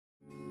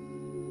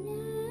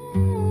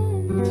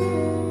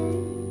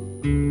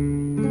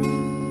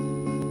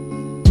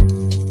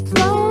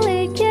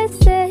Slowly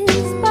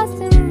kisses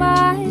passing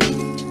by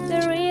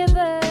the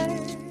river.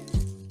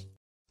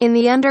 In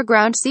the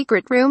underground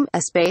secret room,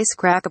 a space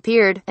crack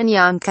appeared, and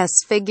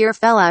Xianxia's figure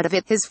fell out of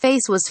it. His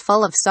face was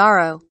full of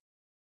sorrow.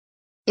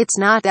 It's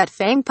not that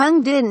Fang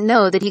Peng didn't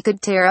know that he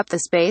could tear up the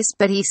space,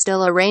 but he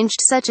still arranged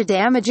such a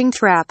damaging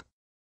trap.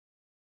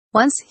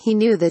 Once he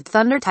knew that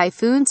Thunder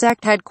Typhoon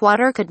Sect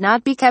headquarters could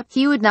not be kept,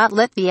 he would not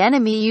let the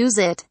enemy use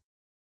it.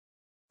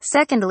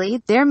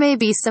 Secondly, there may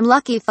be some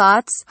lucky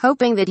thoughts,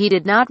 hoping that he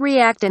did not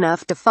react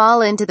enough to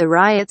fall into the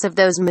riots of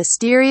those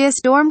mysterious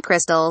storm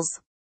crystals.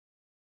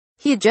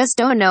 He just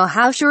don't know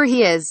how sure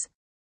he is.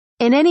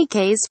 In any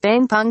case,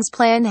 Fang Peng's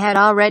plan had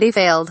already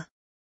failed.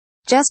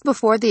 Just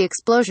before the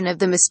explosion of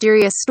the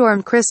mysterious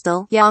storm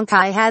crystal,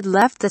 Xianxia had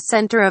left the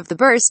center of the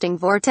bursting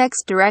vortex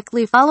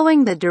directly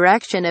following the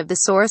direction of the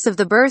source of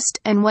the burst,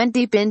 and went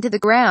deep into the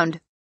ground.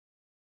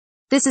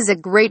 This is a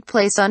great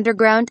place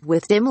underground,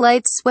 with dim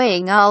lights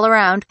swaying all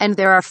around, and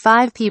there are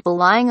 5 people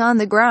lying on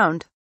the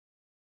ground.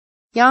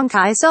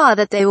 Xianxia saw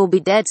that they will be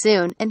dead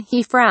soon, and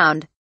he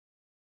frowned.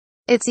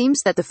 It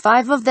seems that the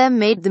 5 of them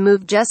made the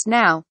move just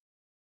now.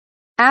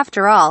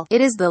 After all,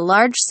 it is the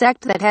large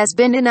sect that has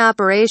been in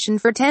operation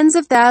for tens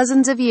of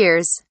thousands of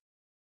years.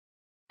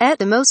 At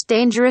the most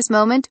dangerous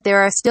moment,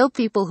 there are still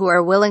people who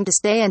are willing to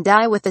stay and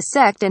die with the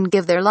sect and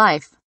give their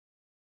life.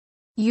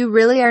 You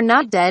really are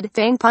not dead.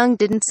 Fang Peng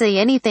didn't say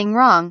anything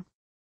wrong.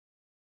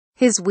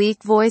 His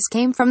weak voice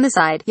came from the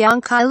side.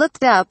 Xianxia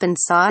looked up and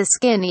saw a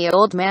skinny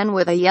old man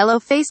with a yellow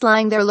face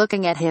lying there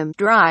looking at him,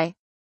 dry.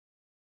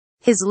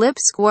 His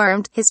lips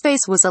squirmed, his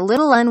face was a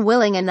little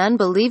unwilling and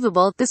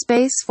unbelievable. The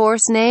Space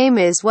Force name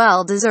is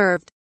well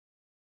deserved.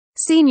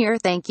 Senior,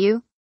 thank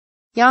you.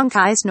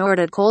 Xianxia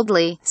snorted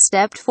coldly,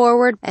 stepped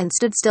forward, and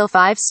stood still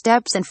 5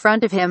 steps in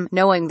front of him,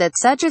 knowing that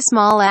such a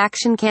small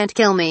action can't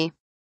kill me.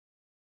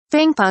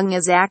 Fang Peng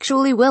is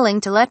actually willing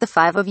to let the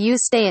 5 of you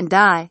stay and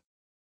die.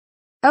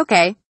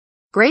 Okay.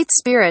 Great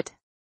spirit.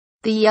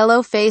 The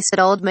yellow-faced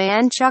old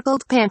man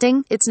chuckled,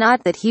 panting. It's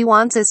not that he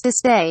wants us to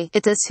stay,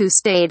 it's us who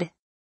stayed.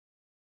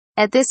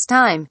 At this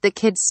time, the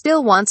kid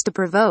still wants to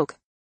provoke.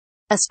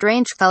 A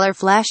strange color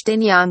flashed in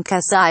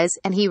Xianxia's eyes,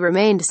 and he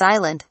remained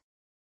silent.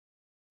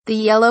 The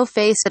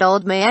yellow-faced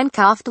old man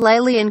coughed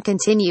lightly and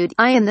continued,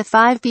 I and the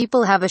 5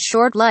 people have a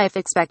short life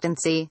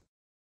expectancy.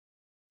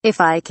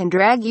 If I can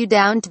drag you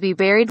down to be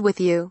buried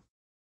with you.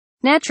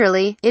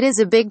 Naturally, it is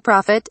a big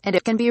profit, and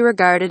it can be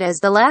regarded as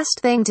the last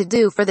thing to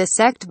do for the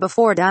sect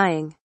before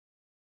dying.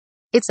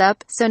 It's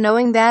up, so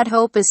knowing that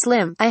hope is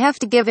slim, I have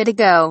to give it a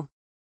go.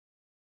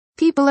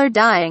 People are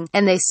dying,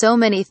 and they so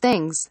many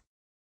things.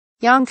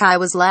 Xianxia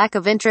was lack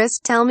of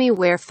interest. Tell me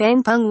where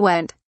Fang Peng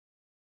went.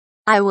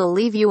 I will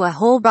leave you a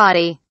whole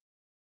body.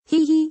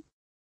 Hee hee.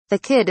 The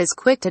kid is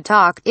quick to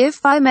talk.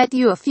 If I met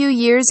you a few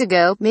years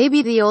ago,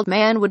 maybe the old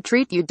man would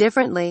treat you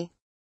differently.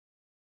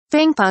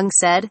 Fang Peng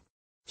said.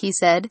 He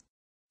said.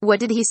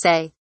 What did he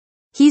say?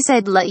 He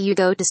said let you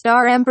go to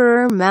Star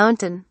Emperor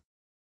Mountain.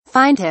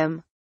 Find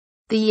him.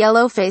 The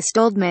yellow-faced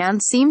old man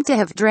seemed to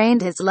have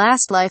drained his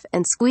last life,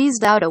 and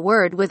squeezed out a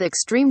word with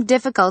extreme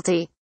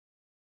difficulty.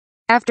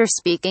 After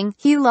speaking,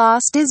 he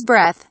lost his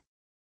breath.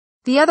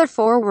 The other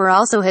 4 were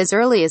also as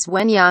early as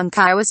when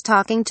Xianxia was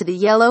talking to the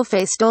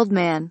yellow-faced old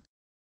man.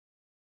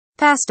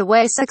 Passed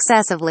away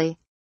successively.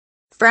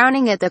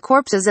 Frowning at the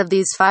corpses of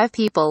these 5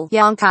 people,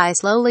 Xianxia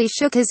slowly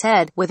shook his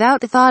head,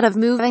 without the thought of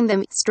moving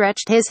them,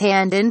 stretched his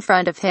hand in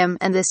front of him,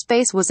 and the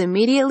space was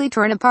immediately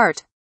torn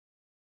apart.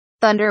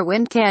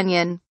 Thunderwind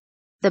Canyon.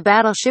 The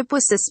battleship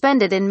was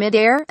suspended in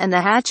midair, and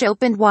the hatch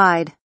opened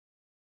wide.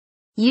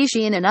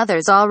 Yixin and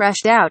others all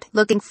rushed out,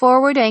 looking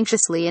forward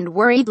anxiously and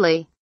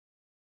worriedly.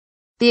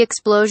 The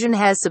explosion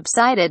has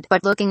subsided,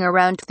 but looking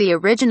around, the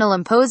original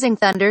imposing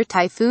Thunder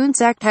Typhoon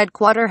Sect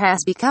headquarters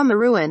has become a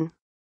ruin.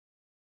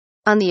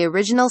 On the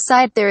original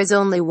site there is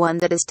only one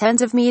that is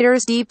tens of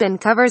meters deep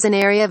and covers an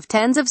area of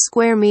tens of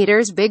square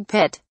meters big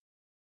pit.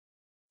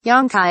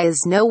 Xianxia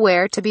is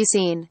nowhere to be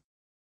seen.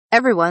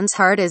 Everyone's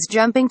heart is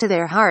jumping to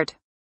their heart.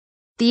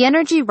 The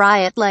energy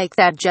riot like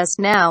that just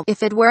now,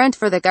 if it weren't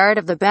for the guard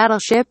of the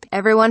battleship,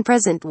 everyone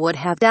present would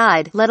have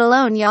died, let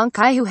alone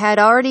Xianxia who had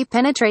already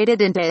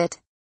penetrated into it.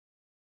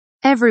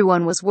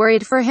 Everyone was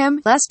worried for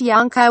him, lest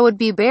Xianxia would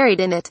be buried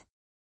in it.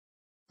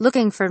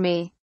 Looking for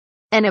me.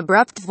 An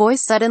abrupt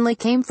voice suddenly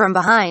came from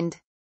behind.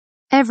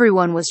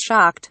 Everyone was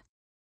shocked.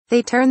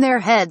 They turned their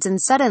heads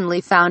and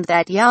suddenly found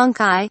that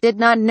Xianxia did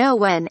not know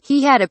when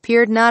he had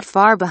appeared not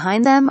far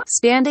behind them,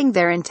 standing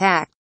there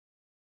intact.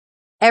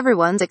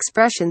 Everyone's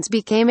expressions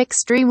became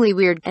extremely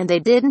weird, and they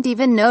didn't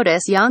even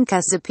notice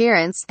Xianxia's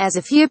appearance, as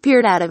if he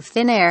appeared out of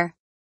thin air.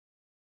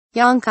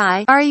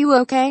 Xianxia, are you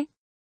okay?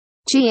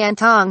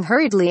 Qiantong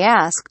hurriedly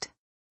asked.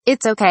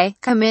 It's okay,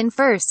 come in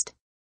first.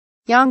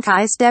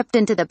 Xianxia stepped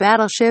into the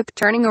battleship,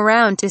 turning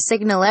around to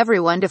signal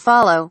everyone to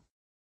follow.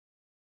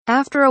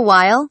 After a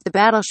while, the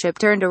battleship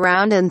turned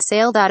around and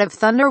sailed out of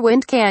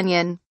Thunderwind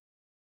Canyon.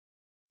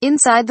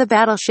 Inside the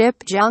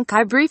battleship,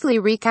 Xianxia briefly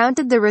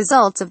recounted the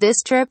results of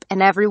this trip,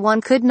 and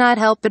everyone could not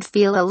help but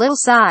feel a little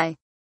sigh.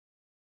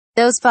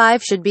 Those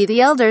 5 should be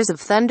the elders of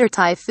Thunder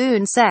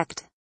Typhoon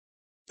sect.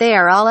 They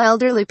are all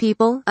elderly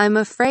people. I'm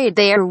afraid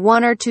they are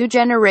 1 or 2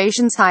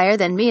 generations higher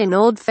than me and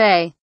old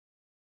Faye.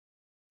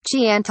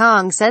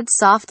 Qiantong said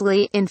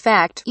softly. In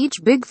fact,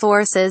 each big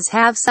forces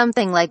have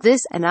something like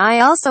this, and I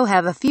also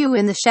have a few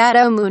in the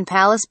Shadow Moon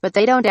Palace, but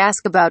they don't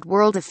ask about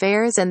world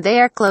affairs and they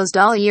are closed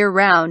all year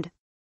round.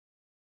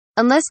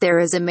 Unless there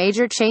is a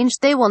major change,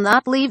 they will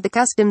not leave the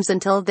customs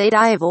until they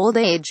die of old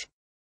age.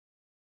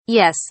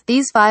 Yes,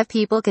 these 5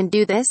 people can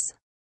do this.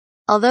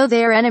 Although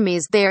they are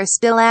enemies, they are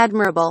still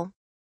admirable.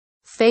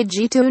 Fei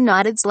Jitu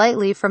nodded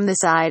slightly from the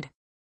side.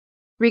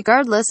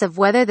 Regardless of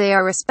whether they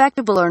are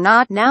respectable or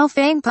not, now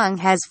Fangpeng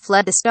has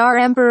fled to Star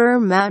Emperor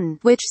Mountain,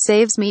 which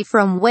saves me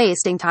from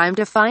wasting time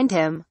to find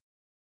him.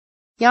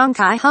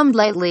 Xianxia hummed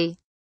lightly.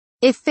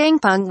 If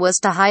Fangpeng was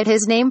to hide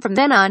his name from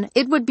then on,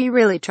 it would be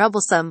really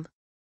troublesome.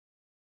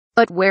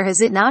 But where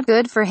is it not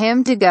good for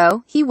him to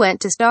go? He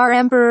went to Star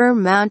Emperor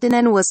Mountain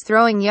and was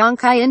throwing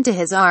Xianxia into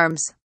his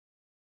arms.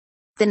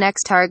 The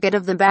next target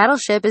of the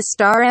battleship is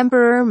Star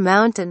Emperor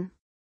Mountain.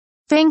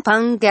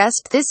 Fangpeng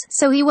guessed this,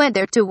 so he went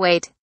there to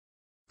wait.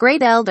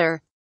 Great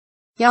Elder.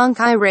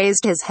 Xianxia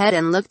raised his head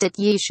and looked at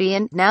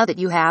Yixian. Now that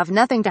you have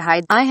nothing to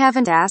hide, I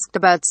haven't asked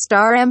about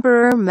Star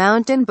Emperor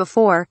Mountain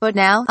before, but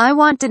now, I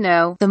want to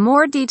know. The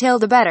more detail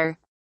the better.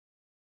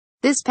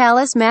 This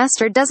palace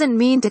master doesn't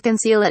mean to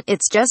conceal it,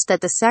 it's just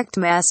that the sect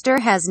master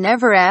has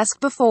never asked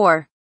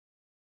before.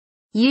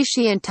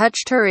 Yixian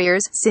touched her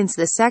ears. Since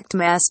the sect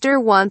master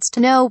wants to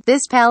know,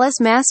 this palace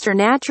master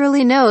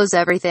naturally knows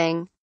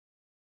everything.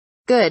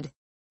 Good.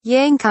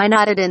 Xianxia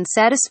nodded in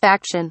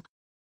satisfaction.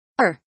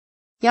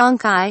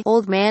 Xianxia,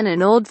 old man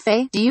and old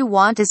Fei, do you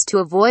want us to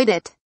avoid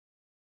it?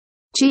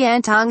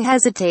 Qiantong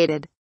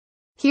hesitated.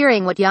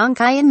 Hearing what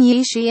Xianxia and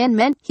Yixian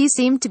meant, he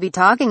seemed to be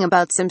talking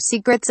about some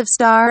secrets of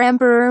Star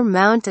Emperor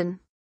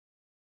Mountain.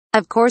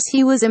 Of course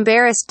he was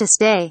embarrassed to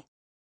stay.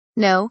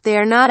 No, they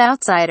are not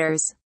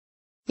outsiders.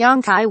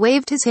 Xianxia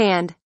waved his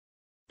hand.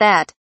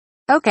 That.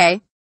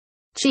 Okay.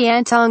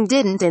 Qiantong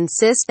didn't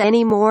insist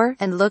anymore,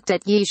 and looked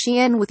at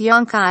Yixian with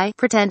Xianxia,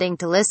 pretending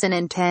to listen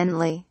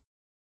intently.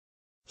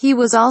 He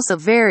was also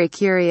very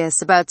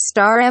curious about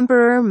Star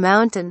Emperor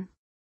Mountain.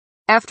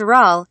 After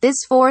all, this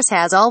force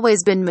has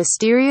always been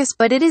mysterious,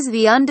 but it is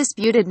the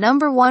undisputed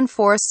 #1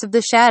 force of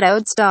the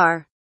Shadowed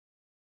Star.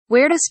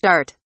 Where to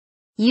start?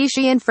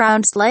 Yixian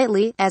frowned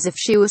slightly, as if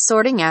she was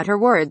sorting out her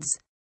words.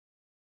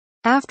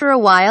 After a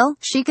while,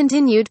 she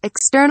continued,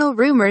 external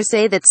rumors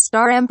say that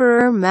Star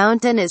Emperor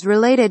Mountain is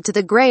related to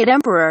the Great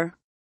Emperor.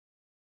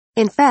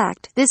 In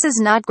fact, this is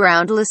not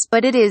groundless,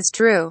 but it is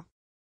true.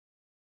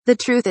 The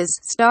truth is,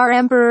 Star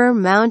Emperor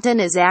Mountain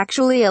is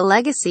actually a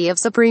legacy of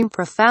Supreme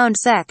Profound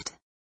Sect.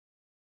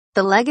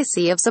 The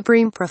legacy of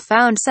Supreme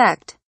Profound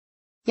Sect.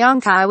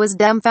 Xianxia was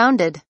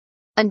dumbfounded.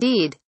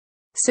 Indeed.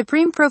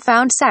 Supreme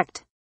Profound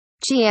Sect.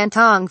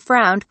 Qiantong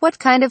frowned. What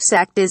kind of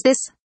sect is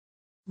this?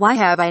 Why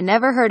have I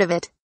never heard of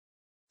it?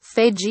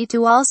 Fei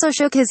Jitu also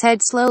shook his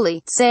head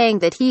slowly, saying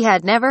that he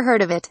had never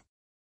heard of it.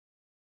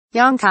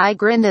 Xianxia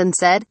grinned and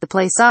said, the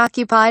place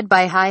occupied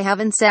by High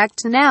Heaven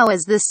Sect now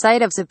is the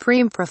site of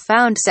Supreme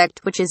Profound Sect,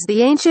 which is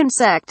the ancient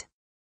sect.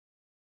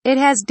 It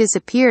has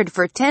disappeared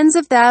for tens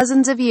of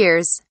thousands of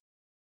years.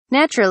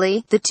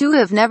 Naturally, the two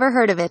have never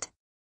heard of it.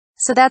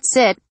 So that's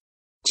it.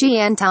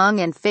 Qiantong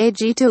and Fei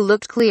Jitu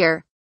looked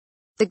clear.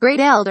 The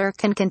Great Elder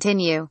can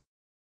continue.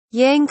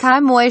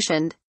 Xianxia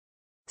moistened.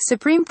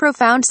 Supreme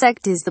Profound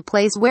Sect is the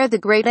place where the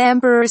Great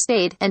Emperor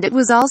stayed, and it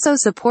was also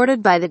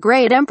supported by the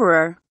Great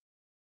Emperor.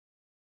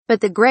 But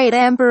the Great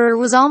Emperor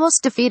was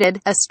almost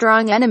defeated. A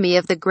strong enemy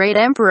of the Great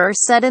Emperor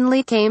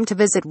suddenly came to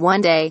visit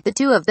one day. The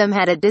two of them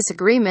had a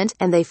disagreement,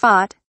 and they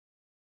fought.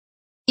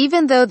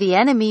 Even though the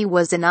enemy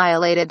was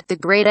annihilated, the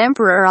Great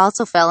Emperor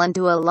also fell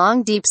into a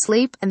long deep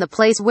sleep, and the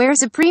place where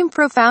Supreme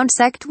Profound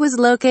Sect was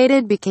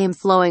located became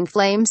Flowing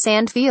Flame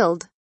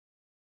Sandfield.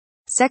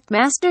 Sect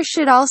Master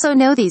should also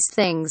know these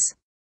things.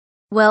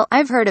 Well,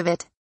 I've heard of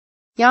it.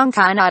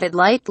 Xianxia nodded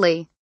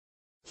lightly.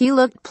 He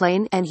looked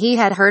plain, and he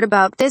had heard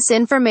about this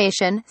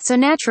information, so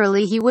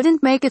naturally he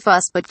wouldn't make a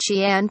fuss, but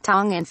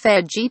Qiantong and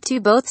Fei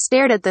Jitu both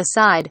stared at the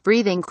side,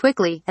 breathing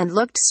quickly, and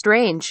looked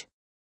strange.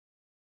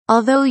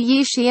 Although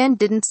Yixian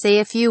didn't say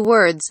a few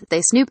words,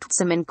 they snooped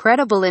some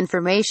incredible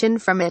information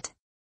from it.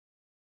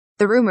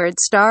 The rumored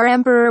Star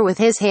Emperor with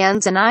his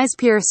hands and eyes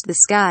pierced the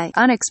sky,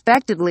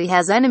 unexpectedly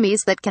has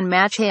enemies that can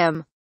match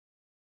him.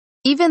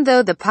 Even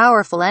though the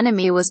powerful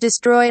enemy was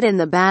destroyed in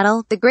the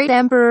battle, the Great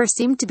Emperor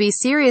seemed to be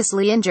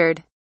seriously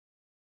injured.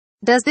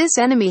 Does this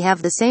enemy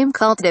have the same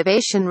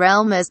cultivation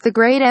realm as the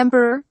Great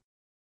Emperor?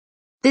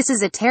 This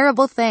is a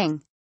terrible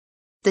thing.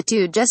 The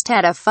two just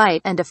had a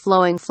fight, and a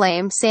flowing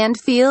flame sand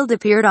field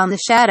appeared on the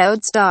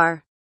Shadowed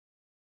Star.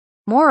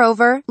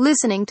 Moreover,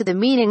 listening to the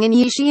meaning in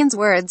Yixian's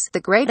words,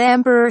 the Great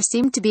Emperor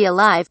seemed to be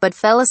alive but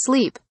fell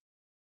asleep.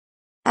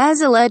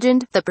 As a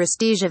legend, the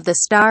prestige of the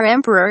Star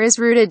Emperor is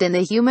rooted in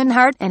the human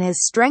heart, and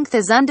his strength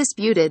is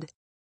undisputed.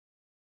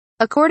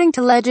 According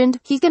to legend,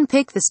 he can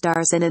pick the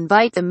stars and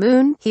invite the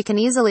moon, he can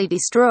easily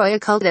destroy a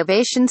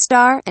cultivation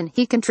star, and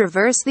he can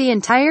traverse the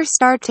entire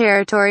star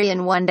territory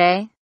in one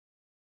day.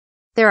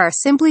 There are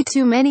simply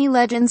too many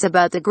legends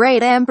about the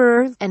Great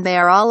Emperor, and they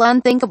are all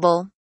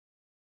unthinkable.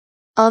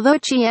 Although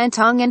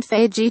Qiantong and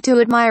Fei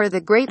Jitu admire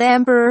the Great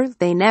Emperor,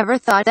 they never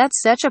thought that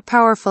such a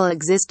powerful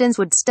existence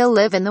would still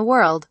live in the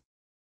world.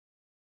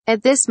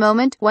 At this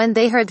moment, when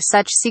they heard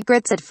such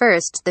secrets at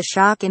first, the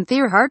shock in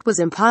their heart was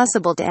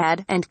impossible to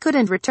add, and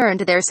couldn't return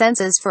to their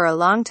senses for a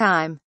long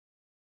time.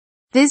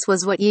 This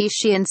was what Yi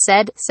Xian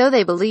said, so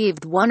they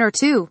believed one or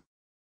two.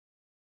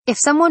 If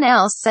someone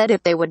else said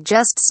it, they would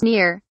just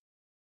sneer.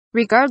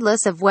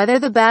 Regardless of whether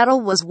the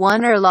battle was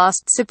won or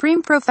lost,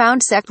 Supreme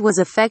Profound Sect was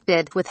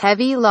affected, with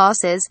heavy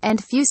losses,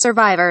 and few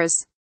survivors.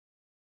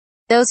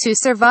 Those who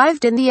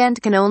survived in the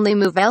end can only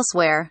move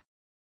elsewhere.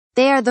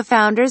 They are the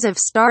founders of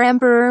Star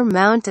Emperor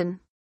Mountain.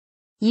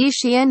 Yi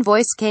Xian's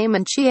voice came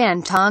and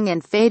Qiantong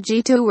and Fei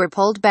Jitu were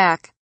pulled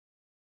back.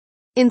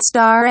 In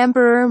Star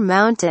Emperor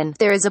Mountain,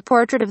 there is a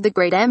portrait of the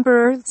Great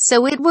Emperor,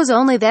 so it was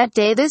only that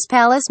day this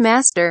palace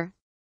master.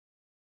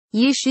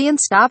 Yi Xian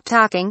stopped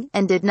talking,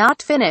 and did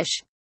not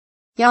finish.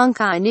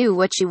 Xianxia knew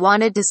what she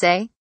wanted to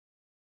say.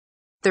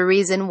 The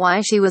reason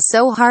why she was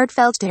so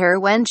heartfelt to her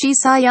when she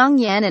saw Yang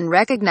Yan and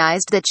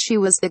recognized that she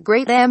was the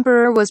Great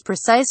Emperor was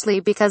precisely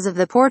because of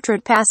the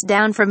portrait passed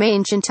down from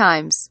ancient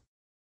times.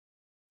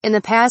 In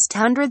the past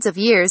hundreds of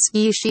years,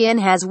 Yi Xian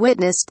has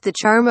witnessed the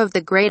charm of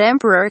the Great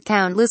Emperor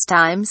countless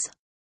times.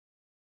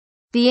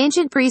 The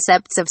ancient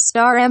precepts of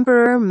Star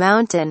Emperor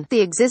Mountain. The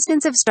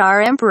existence of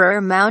Star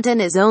Emperor Mountain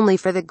is only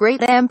for the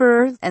Great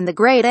Emperor, and the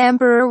Great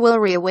Emperor will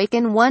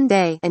reawaken one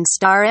day, and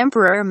Star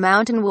Emperor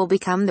Mountain will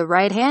become the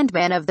right-hand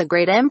man of the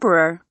Great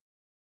Emperor.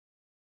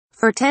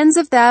 For tens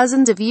of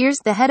thousands of years,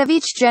 the head of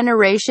each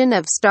generation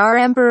of Star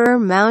Emperor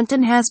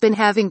Mountain has been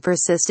having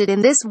persisted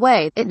in this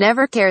way. It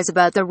never cares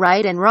about the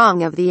right and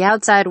wrong of the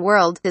outside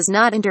world, does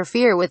not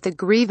interfere with the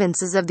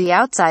grievances of the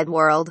outside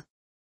world,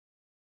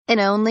 and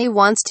only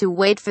wants to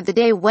wait for the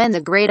day when the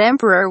Great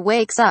Emperor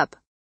wakes up.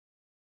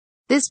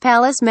 This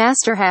palace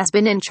master has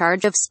been in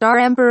charge of Star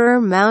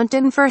Emperor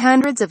Mountain for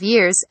hundreds of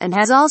years, and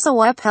has also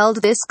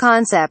upheld this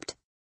concept.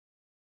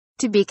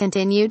 To be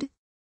continued.